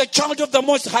 I am the child of the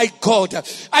Most High God.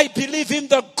 I believe in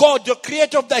the God, the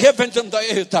creator of the heavens and the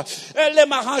earth.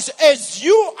 As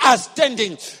you are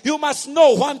standing, you must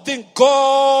know one thing.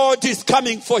 God is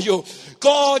coming for you.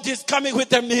 God is coming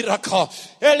with a miracle.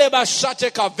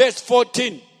 Verse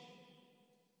 14.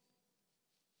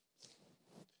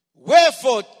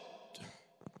 Wherefore,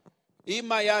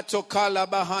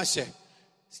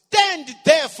 stand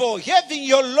therefore, having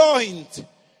your loins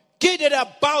girded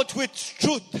about with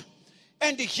truth,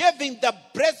 and having the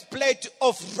breastplate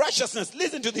of righteousness.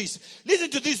 Listen to this. Listen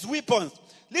to these weapons.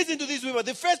 Listen to these weapons.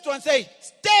 The first one says,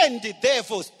 stand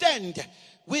therefore, stand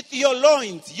with your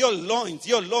loins, your loins,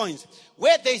 your loins.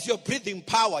 Where there is your breathing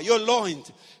power, your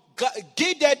loins,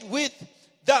 girded with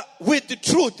the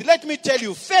truth. Let me tell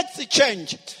you, faiths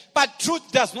change, but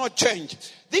truth does not change.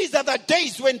 These are the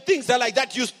days when things are like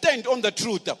that. You stand on the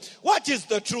truth. What is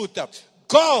the truth?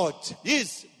 God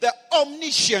is the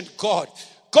omniscient God.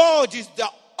 God is the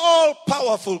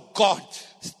all-powerful God.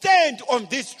 Stand on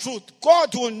this truth.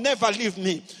 God will never leave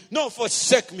me, nor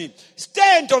forsake me.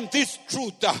 Stand on this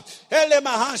truth.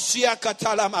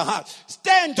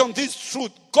 Stand on this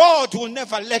truth. God will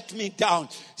never let me down.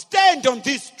 Stand on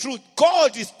this truth.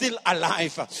 God is still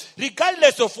alive,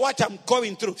 regardless of what I'm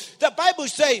going through. The Bible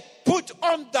says, put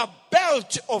on the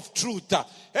belt of truth.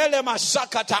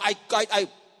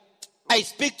 I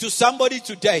speak to somebody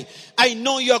today. I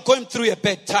know you are going through a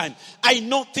bad time. I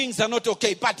know things are not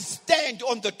okay, but stand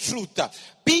on the truth.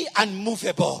 Be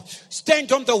unmovable.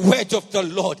 Stand on the word of the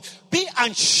Lord. Be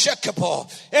unshakable.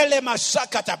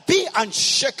 Be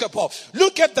unshakable.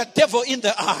 Look at the devil in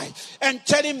the eye and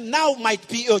tell him, now might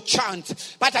be your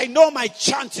chance. But I know my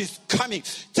chance is coming.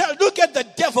 Look at the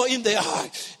devil in the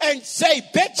eye and say,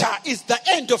 better is the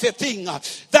end of a thing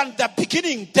than the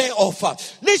beginning thereof.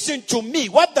 Listen to me.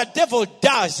 What the devil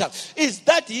does is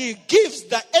that he gives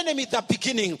the enemy the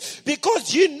beginning, because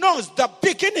he knows the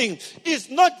beginning is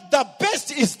not the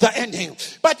best, is the ending.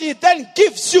 But he then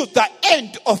gives you the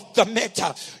end of the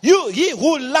matter. He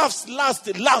who laughs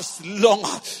last laughs longer.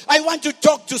 I want to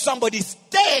talk to somebody.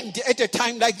 Stand at a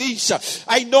time like this.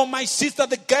 I know, my sister,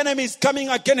 the enemy is coming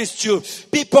against you.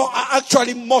 People are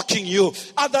actually mocking you.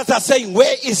 Others are saying,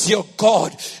 where is your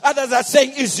God? Others are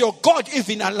saying, is your God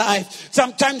even alive?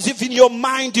 Sometimes even your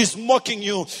mind is mocking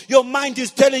you. Your mind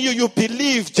is telling you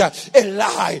believed a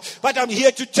lie. But I'm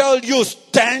here to tell you,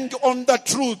 stand on the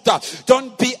truth.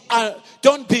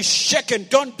 Don't be shaken.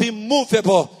 Don't be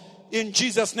movable. In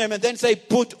Jesus' name. And then say,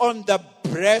 put on the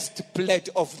breastplate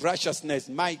of righteousness.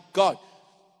 My God.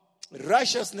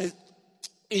 Righteousness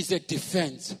is a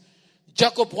defense.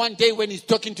 Jacob, one day when he's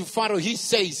talking to Pharaoh, he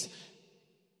says,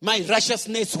 my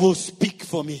righteousness will speak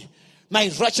for me. My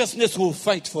righteousness will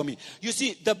fight for me. You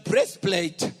see, the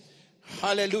breastplate,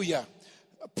 hallelujah,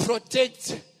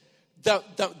 protects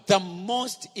the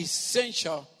most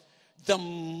essential, the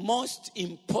most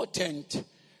important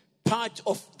part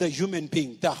of the human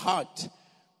being, the heart,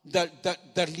 the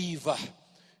liver,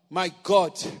 my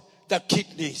God, the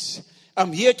kidneys.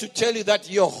 I'm here to tell you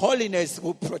that your holiness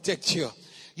will protect you.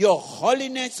 Your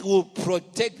holiness will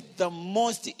protect the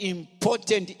most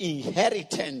important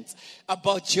inheritance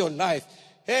about your life.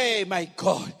 Hey, my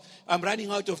God, I'm running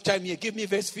out of time here. Give me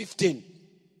verse 15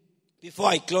 before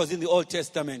I close in the Old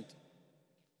Testament.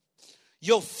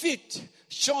 Your feet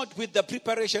shod with the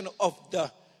preparation of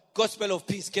the gospel of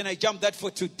peace. Can I jump that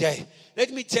for today?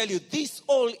 Let me tell you, this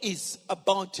all is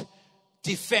about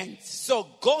defense. So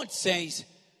God says,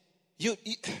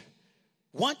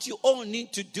 what you all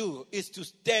need to do is to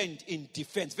stand in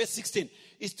defense. Verse 16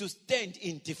 is to stand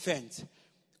in defense.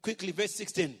 Quickly, verse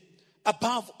 16.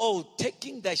 Above all,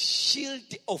 taking the shield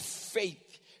of faith.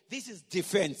 This is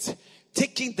defense.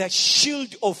 Taking the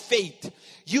shield of faith.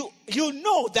 You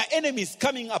know the enemy is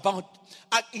coming about.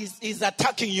 Is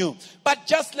attacking you. But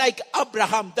just like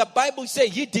Abraham, the Bible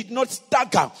says he did not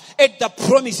stagger at the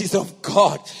promises of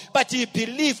God, but he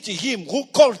believed him who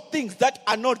called things that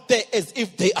are not there as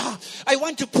if they are. I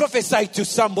want to prophesy to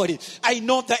somebody. I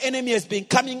know the enemy has been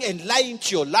coming and lying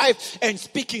to your life and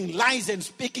speaking lies and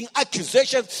speaking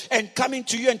accusations and coming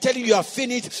to you and telling you are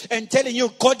finished and telling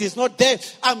you God is not there.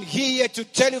 I'm here to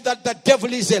tell you that the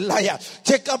devil is a liar.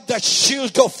 Take up the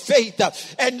shield of faith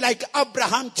and like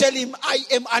Abraham, tell him, I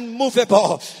am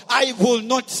unmovable. I will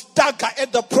not stagger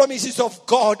at the promises of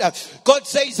God. God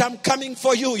says, I'm coming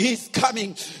for you. He's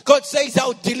coming. God says,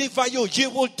 I'll deliver you. He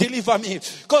will deliver me.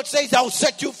 God says, I'll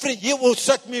set you free. He will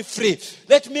set me free.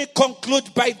 Let me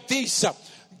conclude by this.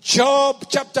 Job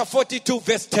chapter 42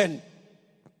 verse 10.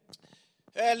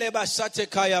 Let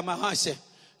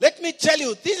me tell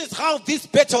you, this is how this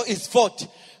battle is fought.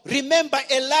 Remember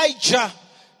Elijah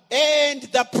and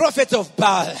the prophet of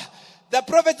Baal. The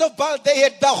prophets of Baal, they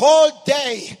had the whole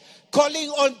day calling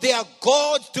on their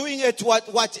gods, doing it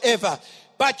whatever.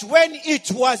 But when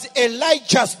it was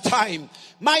Elijah's time,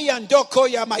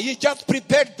 he just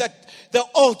prepared the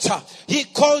altar. He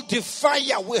called the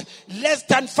fire. Less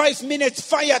than 5 minutes,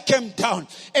 fire came down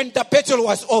and the battle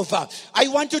was over. I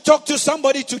want to talk to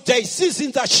somebody today.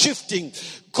 Seasons are shifting.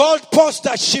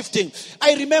 Goalposts are shifting.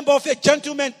 I remember of a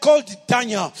gentleman called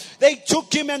Daniel. They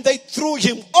took him and they threw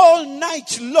him all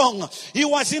night long. He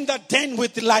was in the den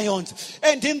with lions.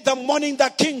 And in the morning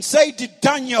the king said,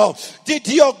 Daniel, did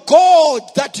your God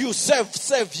that you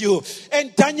serve you?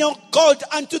 And Daniel called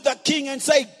unto the king and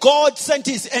said, God sent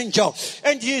his angel.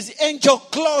 And his angel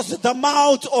closed the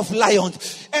mouth of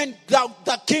lions. And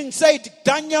the king said,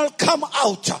 Daniel, come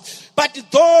out. But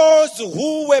those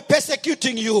who were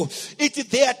persecuting you, it's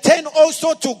their turn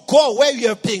also to go where you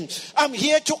have been. I'm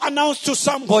here to announce to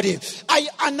somebody, I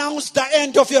announce the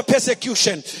end of your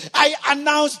persecution. I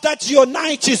announce that your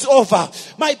night is over.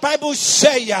 My Bible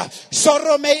says,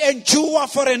 sorrow may endure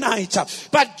for a night,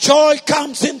 but joy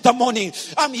comes in the morning.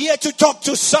 I'm here to talk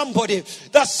to somebody.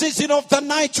 The season of the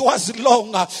night was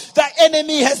long. The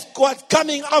enemy was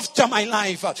coming after my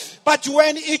life. But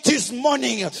when it is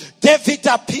morning, David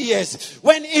appears.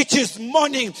 When it is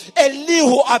morning,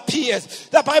 Elihu appears.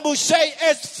 The Bible says,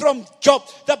 as from Job,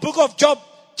 the book of Job,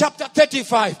 chapter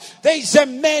 35, there is a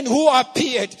man who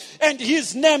appeared and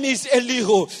his name is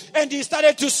Elihu. And he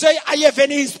started to say, I have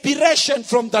an inspiration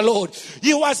from the Lord.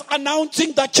 He was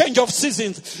announcing the change of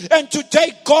seasons. And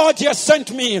today God has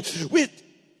sent me with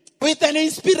with an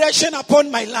inspiration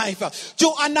upon my life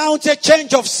to announce a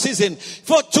change of season.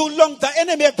 For too long, the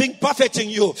enemy has been buffeting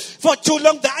you. For too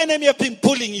long, the enemy has been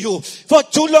pulling you. For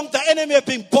too long, the enemy has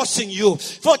been bossing you.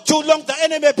 For too long, the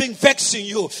enemy has been vexing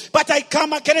you. But I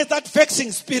come against that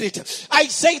vexing spirit. I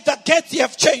say the gates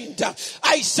have changed.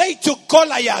 I say to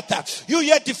Goliath, you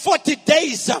had 40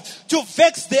 days to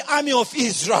vex the army of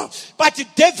Israel. But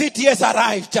David has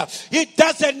arrived. He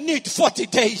doesn't need 40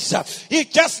 days. He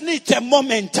just needs a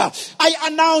moment. I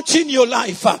announce in your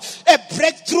life a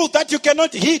breakthrough that you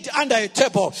cannot hide under a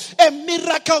table. A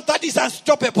miracle that is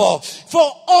unstoppable.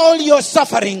 For all your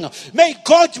suffering, may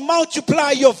God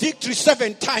multiply your victory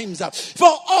 7 times.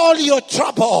 For all your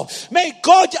trouble, may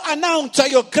God announce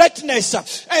your greatness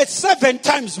 7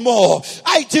 times more.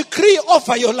 I decree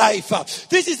over your life.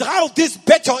 This is how this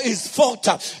battle is fought.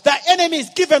 The enemy is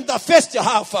given the first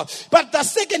half, but the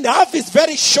second half is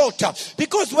very short,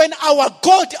 because when our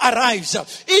God arrives,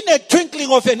 in a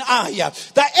twinkling of an eye,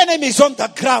 the enemy is on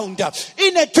the ground.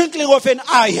 In a twinkling of an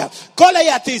eye,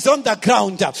 Goliath is on the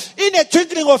ground. In a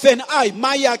twinkling of an eye,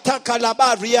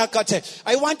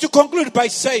 I want to conclude by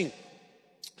saying,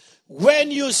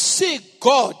 when you see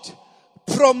God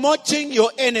promoting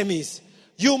your enemies,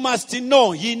 you must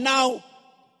know He now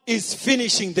is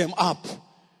finishing them up.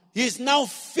 He's now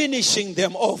finishing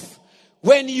them off.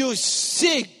 When you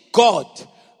see God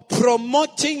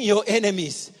promoting your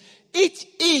enemies, it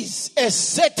is a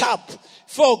setup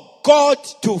for God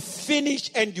to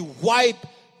finish and wipe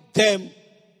them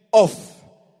off.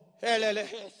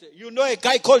 You know a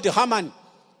guy called Haman.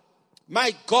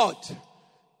 My God.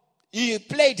 He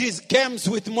played his games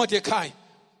with Mordecai.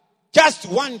 Just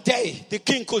one day, the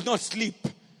king could not sleep.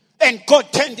 And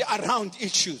God turned around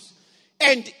issues.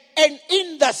 And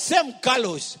in the same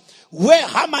gallows where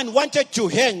Haman wanted to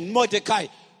hang Mordecai,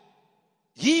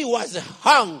 he was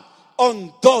hung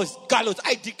on those gallows.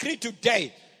 I decree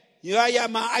today,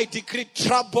 I decree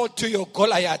trouble to your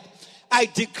Goliath. I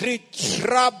decree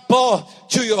trouble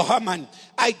to your Haman.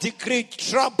 I decree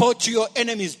trouble to your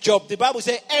enemy's Job. The Bible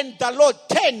says, and the Lord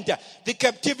turned the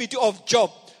captivity of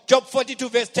Job. Job 42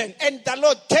 verse 10. And the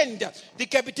Lord turned the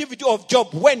captivity of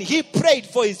Job when he prayed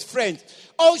for his friends.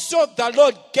 Also, the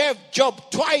Lord gave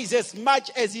Job twice as much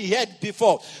as he had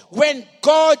before. When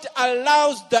God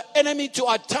allows the enemy to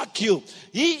attack you,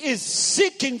 He is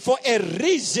seeking for a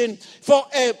reason, for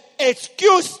an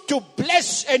excuse to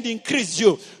bless and increase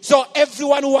you. So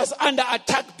everyone who was under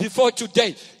attack before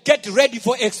today, get ready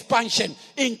for expansion.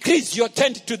 Increase your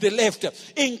tent to the left.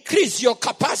 Increase your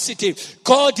capacity.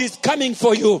 God is coming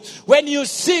for you. When you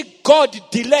see God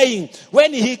delaying,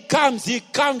 when He comes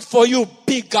for you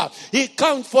bigger. He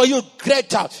comes for you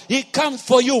greater. He comes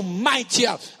for you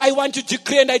mightier. I want to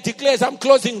decree and I declare as I'm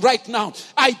closing right now.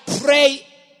 I pray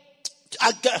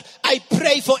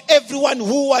for everyone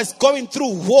who was going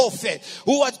through warfare.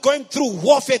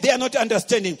 They are not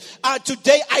understanding.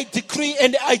 Today I decree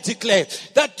and I declare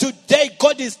that today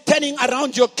God is turning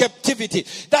around your captivity.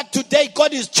 That today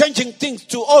God is changing things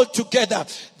to all together.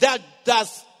 That the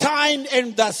time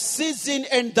and the season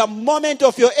and the moment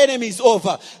of your enemy is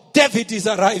over. David is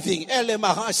arriving.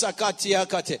 The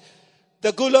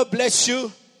good Lord bless you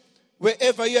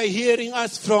wherever you are hearing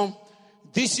us from.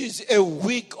 This is a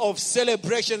week of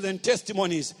celebrations and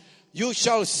testimonies. You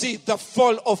shall see the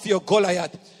fall of your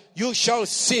Goliath. You shall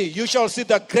see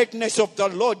the greatness of the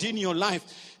Lord in your life.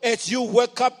 As you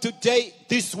wake up today,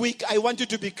 this week, I want you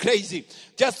to be crazy.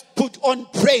 Just put on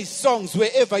praise songs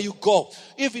wherever you go.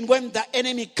 Even when the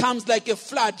enemy comes like a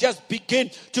flood, just begin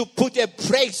to put a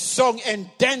praise song and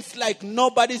dance like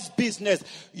nobody's business.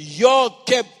 Your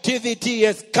captivity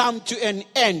has come to an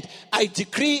end. I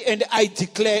decree and I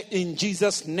declare in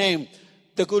Jesus' name.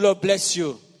 The good Lord bless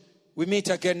you. We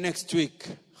meet again next week.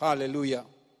 Hallelujah.